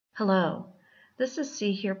Hello, this is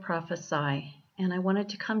SEE-HEAR-PROPHESY, and I wanted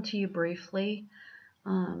to come to you briefly.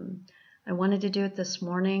 I wanted to do it this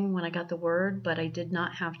morning when I got the word, but I did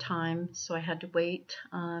not have time, so I had to wait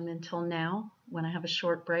until now when I have a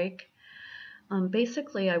short break.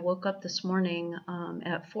 Basically, I woke up this morning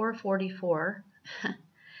at 4:44,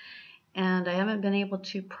 and I haven't been able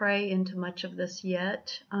to pray into much of this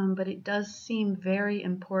yet, but it does seem very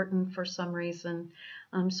important for some reason.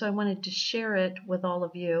 So I wanted to share it with all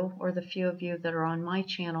of you, or the few of you that are on my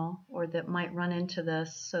channel or that might run into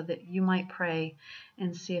this, so that you might pray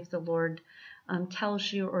and see if the Lord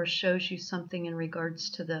tells you or shows you something in regards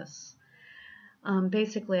to this.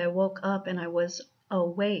 Basically, I woke up and I was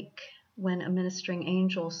awake when a ministering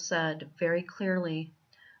angel said very clearly,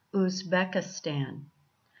 Uzbekistan.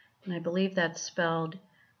 And I believe that's spelled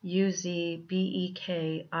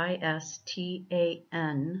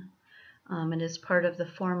Uzbekistan. It is part of the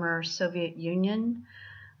former Soviet Union.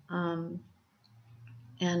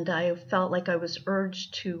 And I felt like I was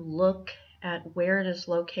urged to look at where it is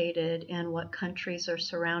located and what countries are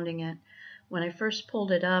surrounding it. When I first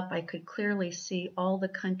pulled it up, I could clearly see all the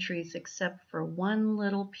countries except for one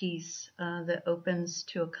little piece that opens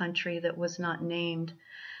to a country that was not named.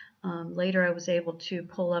 Later, I was able to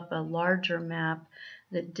pull up a larger map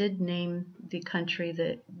that did name the country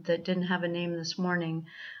that didn't have a name this morning,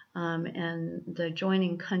 and the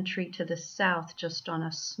adjoining country to the south, just on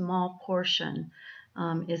a small portion,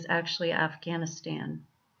 is actually Afghanistan.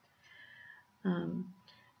 I'm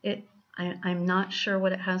not sure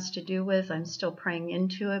what it has to do with. I'm still praying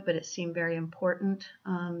into it, but it seemed very important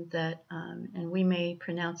and we may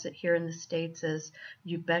pronounce it here in the States as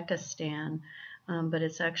Uzbekistan. But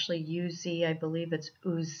it's actually I believe it's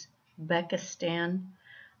Uzbekistan.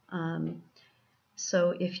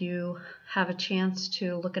 So if you have a chance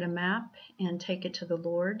to look at a map and take it to the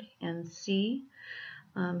Lord and see,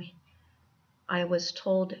 I was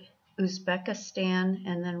told Uzbekistan,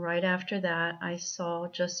 and then right after that I saw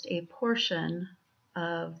just a portion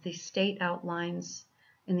of the state outlines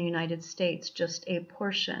in the United States, just a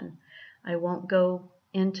portion. I won't go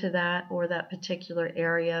into that or that particular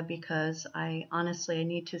area because I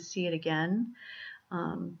need to see it again,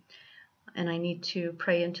 and I need to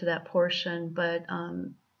pray into that portion, but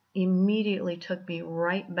immediately took me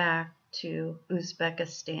right back to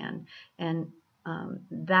Uzbekistan, and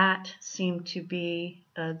that seemed to be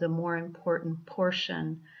the more important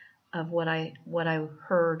portion of what I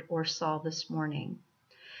heard or saw this morning.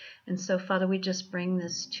 And so, Father, we just bring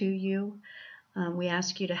this to you. We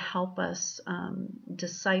ask you to help us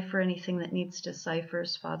decipher anything that needs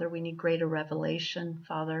deciphers, Father. We need greater revelation,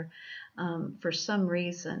 Father, for some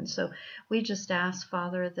reason. So we just ask,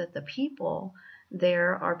 Father, that the people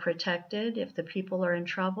there are protected. If the people are in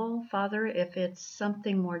trouble, Father, if it's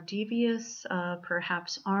something more devious,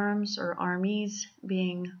 perhaps arms or armies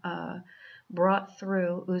being brought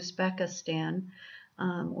through Uzbekistan,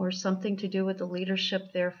 or something to do with the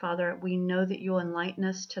leadership there, Father, we know that you'll enlighten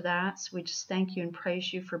us to that. So we just thank you and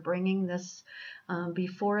praise you for bringing this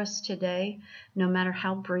before us today, no matter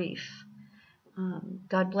how brief.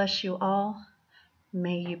 God bless you all.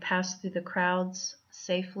 May you pass through the crowds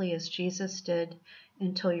safely as Jesus did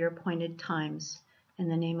until your appointed times. In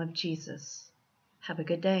the name of Jesus. Have a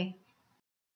good day.